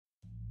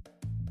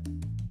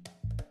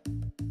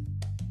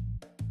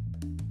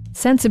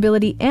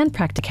Sensibility and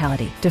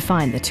practicality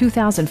define the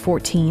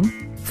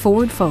 2014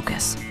 Ford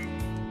Focus.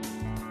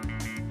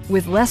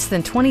 With less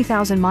than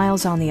 20,000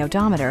 miles on the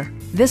odometer,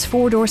 this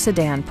four-door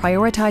sedan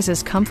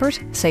prioritizes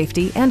comfort,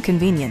 safety, and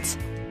convenience.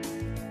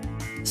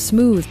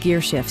 Smooth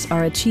gear shifts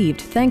are achieved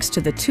thanks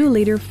to the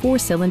 2-liter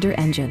 4-cylinder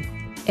engine.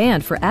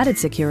 And for added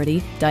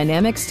security,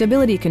 dynamic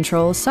stability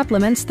control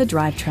supplements the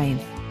drivetrain.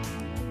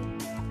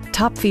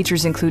 Top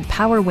features include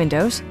power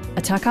windows,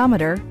 a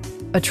tachometer,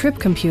 a trip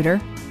computer,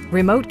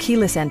 remote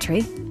keyless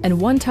entry, and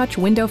one-touch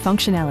window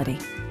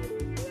functionality.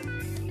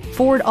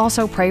 Ford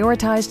also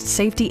prioritized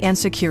safety and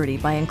security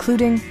by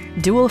including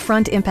dual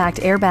front impact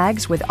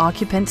airbags with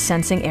occupant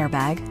sensing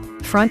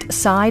airbag, front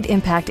side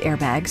impact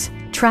airbags,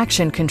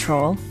 traction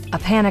control, a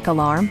panic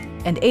alarm,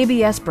 and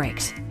ABS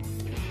brakes.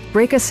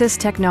 Brake Assist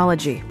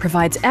technology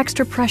provides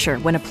extra pressure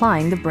when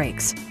applying the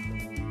brakes.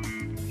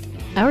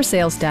 Our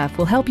sales staff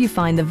will help you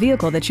find the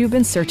vehicle that you've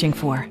been searching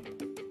for.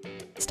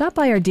 Stop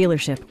by our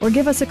dealership or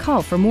give us a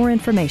call for more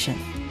information.